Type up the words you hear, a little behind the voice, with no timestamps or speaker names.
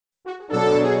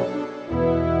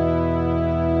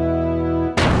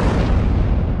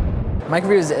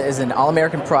MicroView is an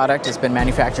all-American product. It's been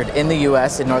manufactured in the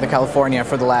U.S. in Northern California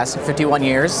for the last 51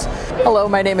 years. Hello,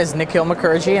 my name is Nikhil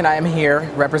Mukherjee, and I am here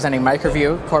representing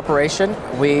MicroView Corporation.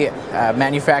 We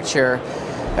manufacture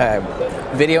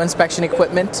video inspection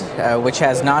equipment, which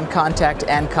has non-contact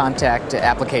and contact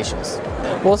applications.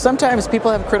 Well, sometimes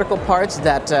people have critical parts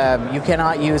that you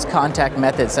cannot use contact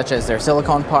methods, such as their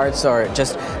silicone parts or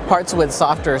just parts with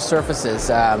softer surfaces.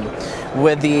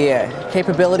 With the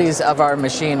capabilities of our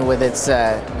machine, with its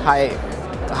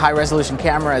high-resolution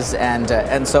cameras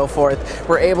and so forth,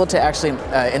 we're able to actually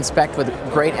inspect with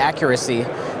great accuracy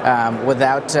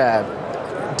without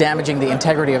damaging the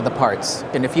integrity of the parts.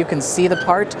 And if you can see the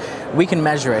part, we can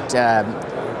measure it,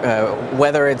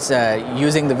 whether it's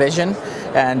using the vision.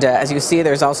 And as you see,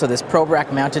 there's also this probe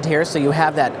rack mounted here, so you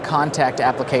have that contact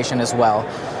application as well.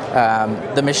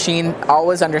 The machine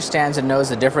always understands and knows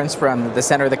the difference from the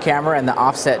center of the camera and the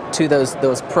offset to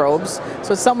those probes.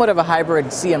 So it's somewhat of a hybrid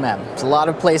CMM. So a lot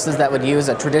of places that would use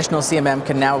a traditional CMM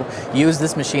can now use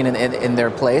this machine in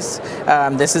their place.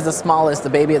 This is the smallest, the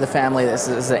baby of the family. This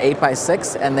is an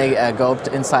 8x6, and they go up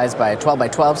in size by a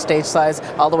 12x12 stage size,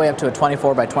 all the way up to a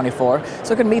 24x24.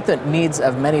 So it can meet the needs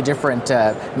of many different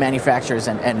manufacturers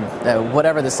and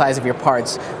whatever the size of your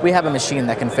parts, we have a machine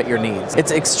that can fit your needs.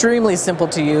 It's extremely simple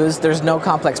to use. There's no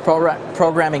complex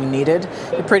programming needed.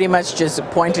 You pretty much just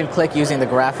point and click using the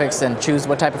graphics and choose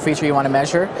what type of feature you want to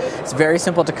measure. It's very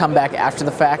simple to come back after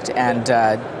the fact and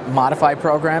modify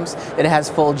programs. It has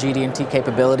full GD&T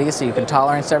capabilities, so you can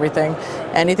tolerance everything.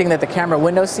 Anything that the camera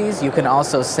window sees, you can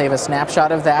also save a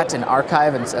snapshot of that and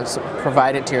archive and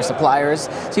provide it to your suppliers.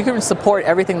 So you can support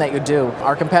everything that you do.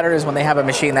 Our competitors, when they have a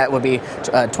machine that would be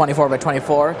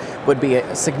 24x24, would be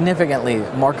significantly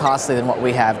more costly than what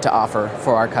we have to offer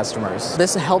for our customers.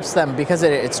 This helps them because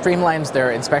it streamlines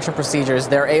their inspection procedures.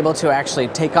 They're able to actually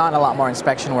take on a lot more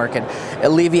inspection work and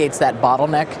alleviates that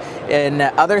bottleneck. In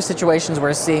other situations,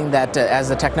 we're seeing that as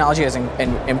the technology has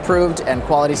improved and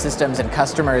quality systems and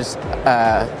customers,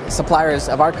 suppliers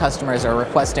of our customers are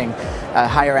requesting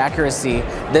higher accuracy,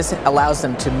 this allows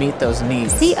them to meet those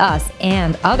needs. See us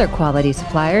and other quality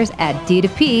suppliers at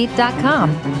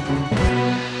d2p.com.